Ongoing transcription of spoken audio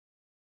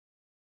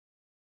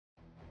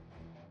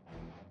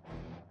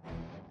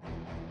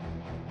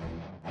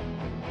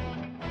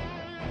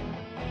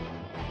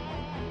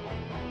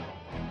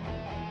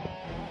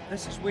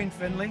This is Wayne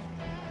Finlay.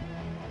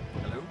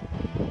 Hello.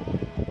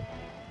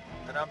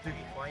 And I'm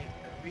Dougie White,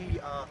 and we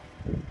are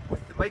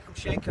with the Michael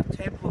Schenker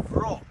Temple of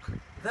Rock.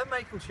 The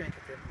Michael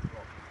Schenker Temple of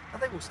Rock. I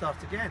think we'll start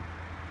again.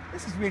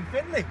 This is Wayne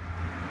Finlay.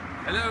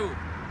 Hello.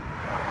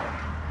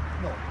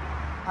 No,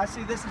 I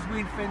say this is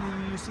Wayne Finlay,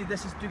 and you say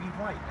this is Dougie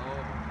White.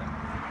 Oh.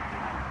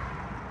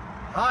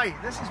 Hi,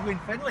 this is Wayne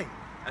Finlay.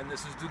 And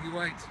this is Dougie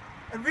White.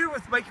 And we're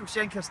with Michael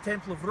Schenker's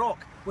Temple of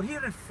Rock. We're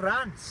here in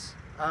France,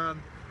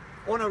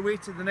 on our way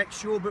to the next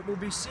show, but we'll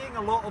be seeing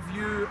a lot of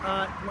you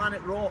at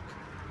Planet Rock,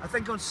 I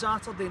think on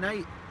Saturday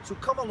night. So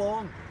come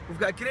along. We've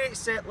got a great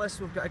set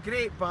list, we've got a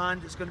great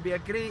band, it's going to be a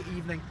great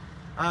evening,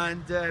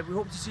 and we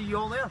hope to see you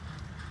all there.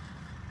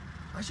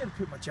 I should have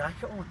put my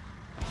jacket on.